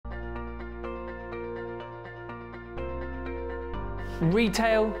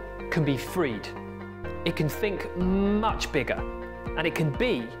Retail can be freed. It can think much bigger, and it can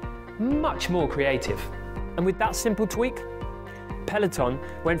be much more creative. And with that simple tweak, Peloton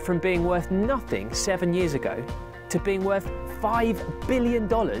went from being worth nothing 7 years ago to being worth $5 billion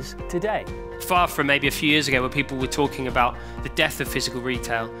today. Far from maybe a few years ago where people were talking about the death of physical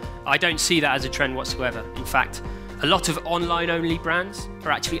retail, I don't see that as a trend whatsoever. In fact, a lot of online-only brands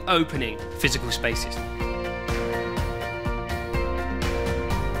are actually opening physical spaces.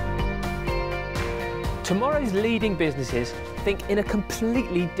 Tomorrow's leading businesses think in a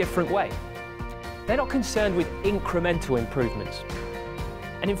completely different way. They're not concerned with incremental improvements.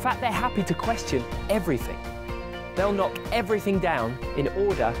 And in fact, they're happy to question everything. They'll knock everything down in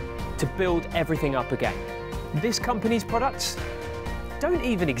order to build everything up again. This company's products don't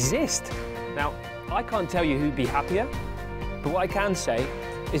even exist. Now, I can't tell you who'd be happier, but what I can say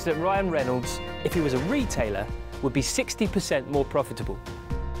is that Ryan Reynolds, if he was a retailer, would be 60% more profitable.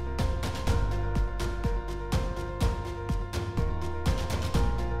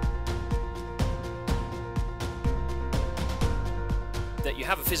 That you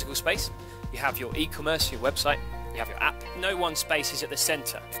have a physical space, you have your e-commerce, your website, you have your app. No one space is at the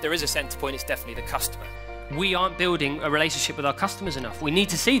centre. If there is a centre point, it's definitely the customer. We aren't building a relationship with our customers enough. We need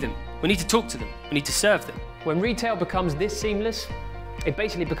to see them. We need to talk to them. We need to serve them. When retail becomes this seamless, it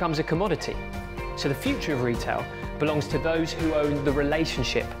basically becomes a commodity. So the future of retail belongs to those who own the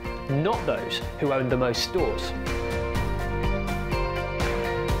relationship, not those who own the most stores.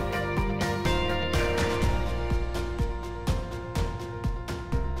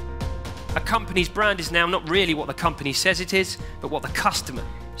 A company's brand is now not really what the company says it is, but what the customer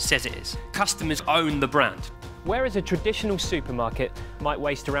says it is. Customers own the brand. Whereas a traditional supermarket might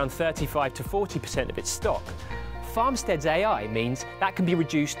waste around 35 to 40% of its stock, Farmstead's AI means that can be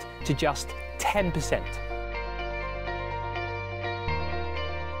reduced to just 10%.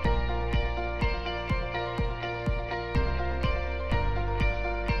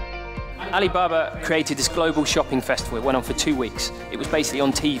 Alibaba created this global shopping festival. It went on for 2 weeks. It was basically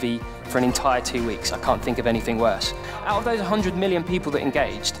on TV for an entire 2 weeks. I can't think of anything worse. Out of those 100 million people that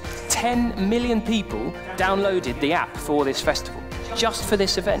engaged, 10 million people downloaded the app for this festival, just for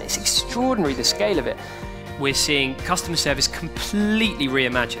this event. It's extraordinary, the scale of it. We're seeing customer service completely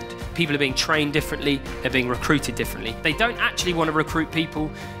reimagined. People are being trained differently, they're being recruited differently. They don't actually want to recruit people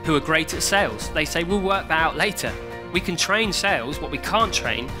who are great at sales. They say, we'll work that out later. We can train sales. What we can't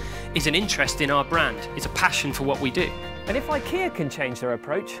train is an interest in our brand. It's a passion for what we do. And if IKEA can change their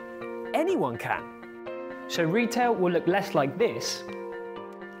approach, anyone can. So retail will look less like this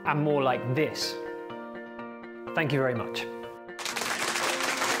and more like this. Thank you very much.